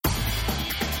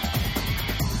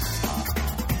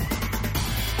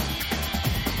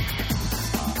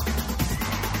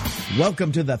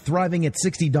Welcome to the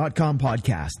ThrivingAt60.com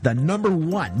podcast, the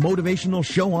 #1 motivational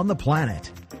show on the planet.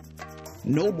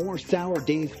 No more sour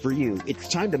days for you. It's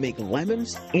time to make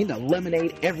lemons into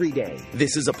lemonade every day.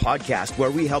 This is a podcast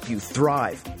where we help you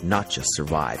thrive, not just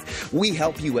survive. We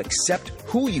help you accept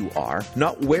who you are,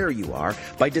 not where you are,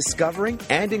 by discovering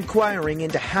and inquiring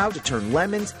into how to turn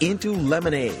lemons into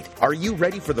lemonade. Are you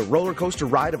ready for the roller coaster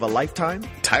ride of a lifetime?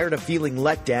 Tired of feeling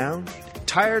let down?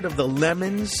 Tired of the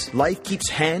lemons life keeps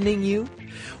handing you?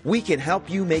 We can help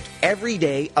you make every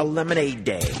day a lemonade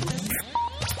day.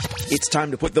 It's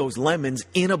time to put those lemons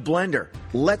in a blender.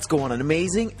 Let's go on an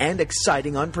amazing and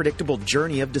exciting unpredictable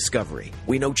journey of discovery.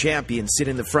 We know champions sit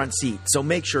in the front seat, so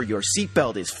make sure your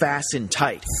seatbelt is fastened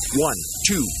tight. 1,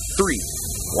 2, 3,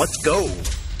 let's go.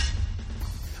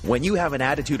 When you have an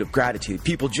attitude of gratitude,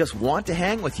 people just want to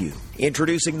hang with you.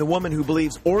 Introducing the woman who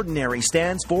believes ordinary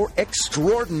stands for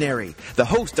extraordinary. The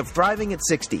host of Thriving at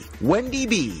 60, Wendy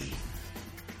B.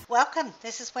 Welcome.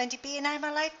 This is Wendy B. and I'm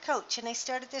a life coach, and I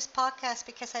started this podcast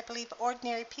because I believe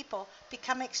ordinary people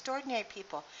become extraordinary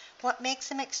people. What makes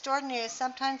them extraordinary is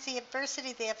sometimes the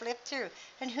adversity they have lived through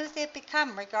and who they've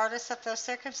become regardless of those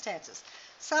circumstances.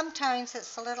 Sometimes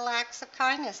it's the little acts of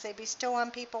kindness they bestow on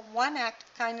people, one act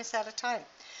of kindness at a time.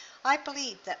 I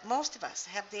believe that most of us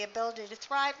have the ability to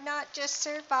thrive, not just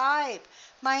survive.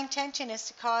 My intention is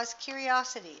to cause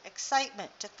curiosity,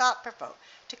 excitement, to thought-provoke,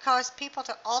 to cause people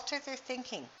to alter their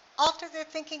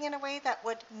thinking in a way that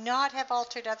would not have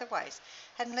altered otherwise.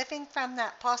 And living from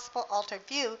that possible altered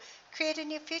view, create a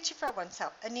new future for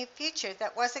oneself, a new future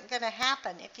that wasn't going to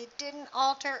happen if you didn't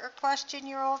alter or question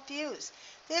your old views.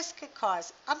 This could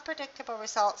cause unpredictable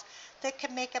results that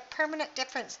can make a permanent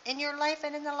difference in your life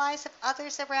and in the lives of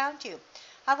others around you.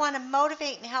 I want to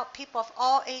motivate and help people of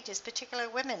all ages, particularly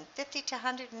women, 50 to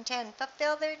 110,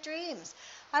 fulfill their dreams.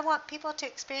 I want people to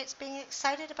experience being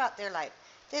excited about their life.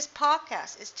 This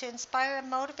podcast is to inspire and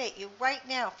motivate you right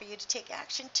now for you to take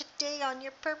action today on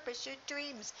your purpose, your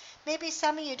dreams. Maybe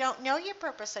some of you don't know your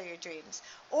purpose or your dreams,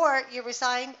 or you're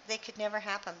resigned they could never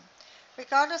happen.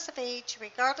 Regardless of age,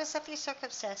 regardless of your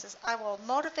circumstances, I will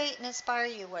motivate and inspire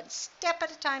you one step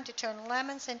at a time to turn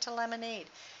lemons into lemonade.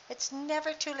 It's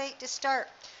never too late to start.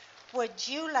 Would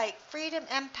you like freedom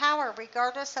and power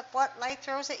regardless of what life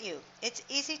throws at you? It's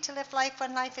easy to live life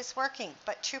when life is working,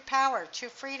 but true power, true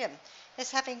freedom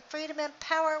is having freedom and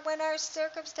power when our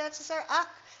circumstances are up.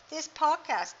 This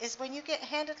podcast is when you get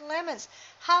handed lemons.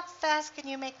 How fast can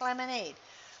you make lemonade?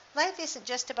 Life isn't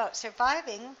just about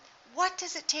surviving. What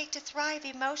does it take to thrive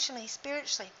emotionally,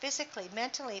 spiritually, physically,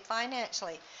 mentally,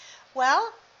 financially?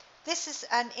 Well, this is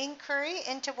an inquiry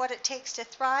into what it takes to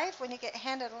thrive when you get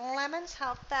handed lemons.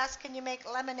 How fast can you make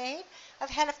lemonade? I've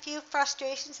had a few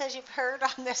frustrations, as you've heard,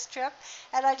 on this trip,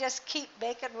 and I just keep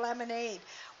making lemonade.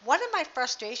 One of my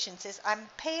frustrations is I'm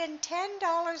paying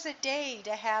 $10 a day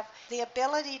to have the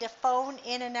ability to phone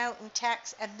in and out and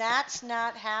text, and that's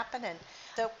not happening.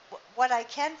 So what I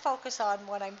can focus on,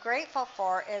 what I'm grateful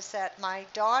for, is that my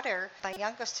daughter, my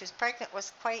youngest who's pregnant,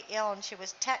 was quite ill, and she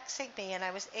was texting me, and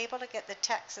I was able to get the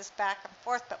texts back and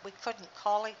forth, but we couldn't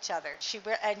call each other. She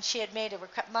had made a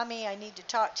request, "Mommy, I need to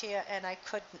talk to you," and I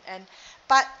couldn't.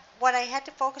 But what I had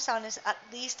to focus on is at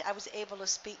least I was able to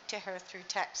speak to her through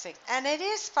texting. And it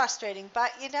is frustrating,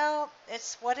 but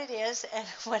it's what it is. And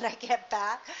when I get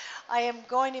back, I am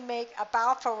going to make a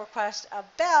powerful request of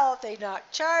Bell. They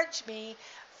not charge me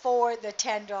for the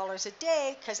 $10 a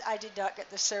day because I did not get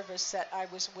the service that I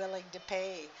was willing to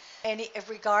pay. And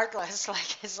regardless,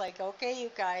 it's like, okay,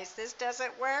 you guys, this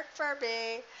doesn't work for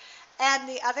me. And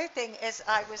the other thing is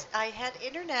I had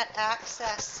internet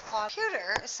access on the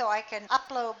computer so I can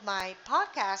upload my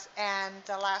podcast, and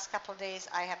the last couple of days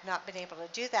I have not been able to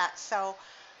do that. So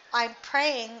I'm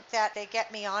praying that they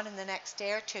get me on in the next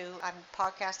day or two. I'm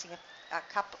podcasting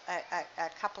a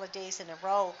couple of days in a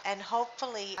row, and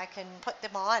hopefully I can put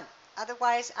them on.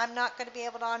 Otherwise, I'm not going to be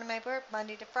able to honor my word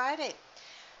Monday to Friday.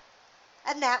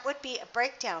 And that would be a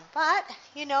breakdown. But,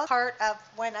 part of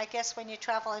when you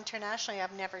travel internationally,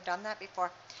 I've never done that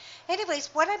before.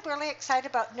 Anyways, what I'm really excited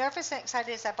about, nervous and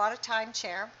excited, is I bought a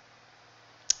timeshare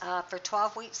for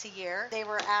 12 weeks a year. They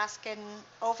were asking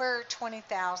over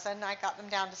 $20,000. I got them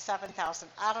down to $7,000.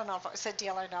 I don't know if it was a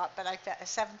deal or not, but I got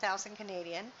 $7,000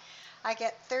 Canadian. I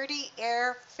get 30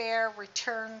 airfare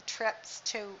return trips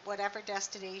to whatever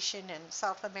destination in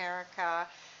South America,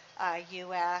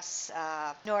 U.S.,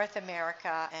 North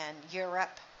America, and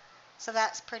Europe. So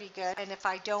that's pretty good. And if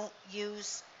I don't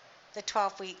use the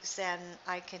 12 weeks, then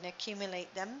I can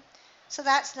accumulate them. So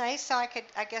that's nice. So I could,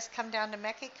 come down to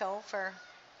Mexico for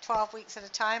 12 weeks at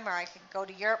a time, or I can go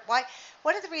to Europe.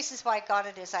 One of the reasons why I got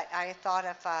it is I thought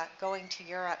of going to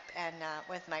Europe and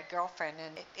with my girlfriend,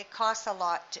 and it costs a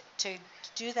lot to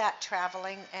do that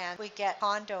traveling, and we get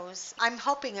condos. I'm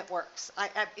hoping it works.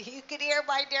 You can hear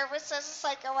my nervousness. It's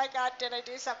like, oh my God, did I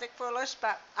do something foolish?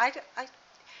 But I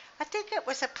think it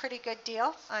was a pretty good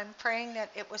deal. I'm praying that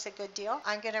it was a good deal.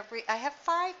 I have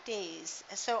 5 days,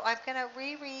 so I'm going to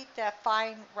reread the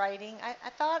fine writing.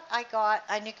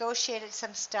 I negotiated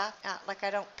some stuff, like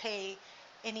I don't pay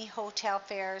any hotel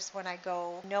fares when I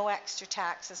go, no extra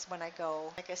taxes when I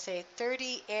go. Like I say,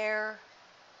 30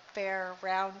 airfare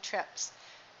round trips,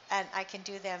 and I can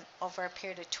do them over a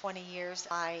period of 20 years.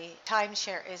 My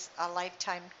timeshare is a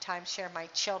lifetime timeshare. My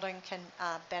children can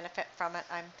benefit from it.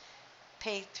 I'm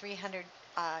paid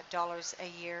 $300 a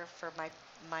year for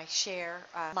my share,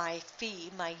 my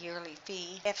yearly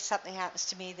fee. If something happens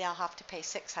to me, they'll have to pay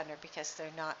 $600 because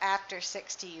they're not. After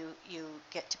 60, you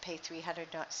get to pay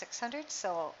 $300, not $600.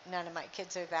 So none of my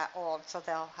kids are that old, so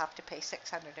they'll have to pay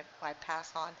 $600 if I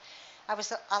pass on. I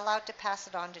was allowed to pass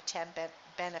it on to 10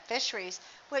 beneficiaries,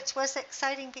 which was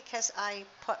exciting because I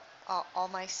put all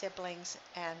my siblings,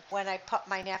 and when I put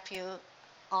my nephew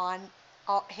on,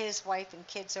 his wife and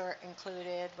kids are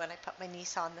included. When I put my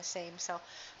niece on, the same. So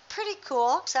pretty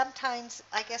cool. Sometimes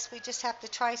I guess we just have to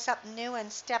try something new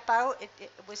and step out. It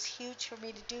was huge for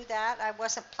me to do that. I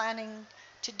wasn't planning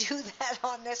to do that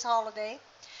on this holiday.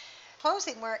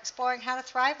 Closing, we're exploring how to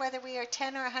thrive, whether we are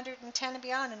 10 or 110 and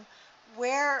beyond. And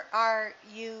where are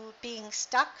you being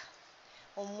stuck?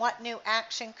 And what new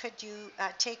action could you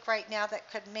take right now that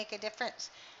could make a difference?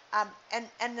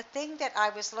 And the thing that I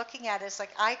was looking at is,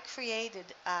 like, I created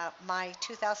my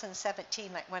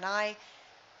 2017, like when I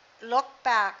look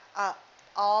back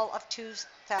all of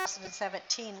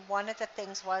 2017, one of the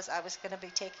things was I was going to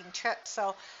be taking trips.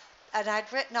 So, and I'd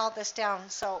written all this down.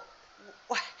 So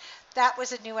that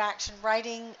was a new action.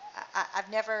 Writing,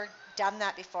 I've never done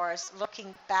that before. I was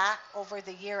looking back over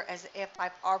the year as if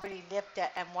I've already lived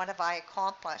it and what have I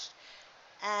accomplished.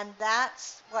 And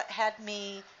that's what had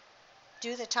me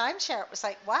do the timeshare. It was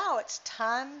like, wow, it's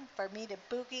time for me to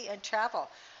boogie and travel.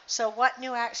 So what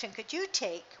new action could you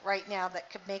take right now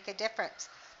that could make a difference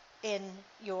in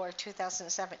your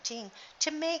 2017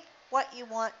 to make what you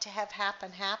want to have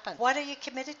happen? What are you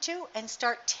committed to? And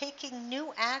start taking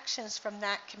new actions from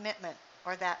that commitment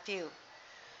or that view.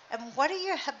 And what are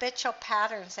your habitual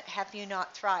patterns that have you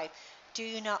not thrived? Do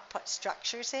you not put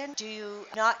structures in? Do you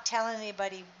not tell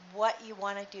anybody what you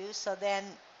want to do, so then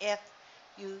if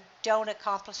you don't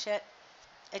accomplish it,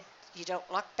 you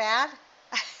don't look bad?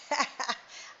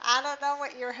 I don't know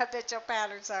what your habitual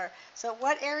patterns are. So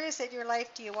what areas in your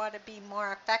life do you want to be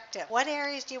more effective? What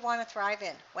areas do you want to thrive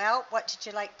in? Well, what did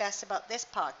you like best about this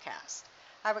podcast?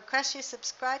 I request you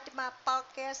subscribe to my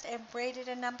podcast and rate it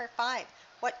a number 5.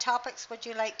 What topics would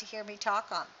you like to hear me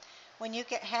talk on? When you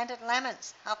get handed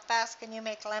lemons, how fast can you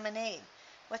make lemonade?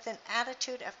 With an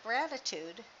attitude of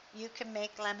gratitude, you can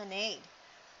make lemonade.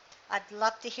 I'd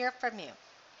love to hear from you.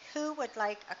 Who would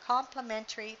like a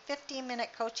complimentary 15-minute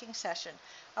coaching session?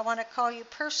 I want to call you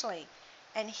personally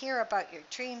and hear about your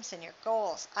dreams and your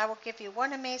goals. I will give you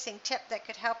one amazing tip that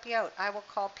could help you out. I will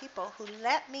call people who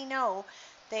let me know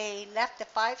they left a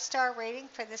 5-star rating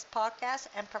for this podcast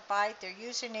and provide their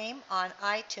username on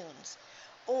iTunes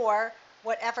or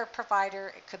whatever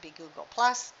provider. It could be Google+.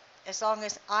 As long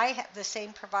as I have the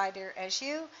same provider as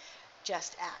you,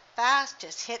 just act fast.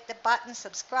 Just hit the button,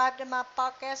 subscribe to my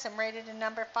podcast, and rate it a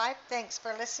number 5. Thanks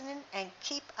for listening, and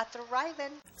keep a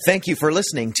thriving. Thank you for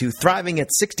listening to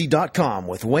ThrivingAt60.com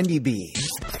with Wendy B.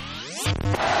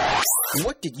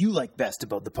 What did you like best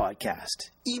about the podcast?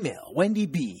 Email Wendy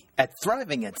B at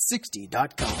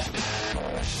ThrivingAt60.com.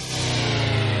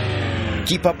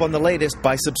 Keep up on the latest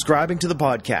by subscribing to the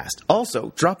podcast.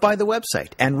 Also, drop by the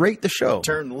website and rate the show.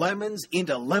 Turn lemons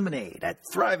into lemonade at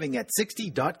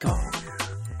ThrivingAt60.com.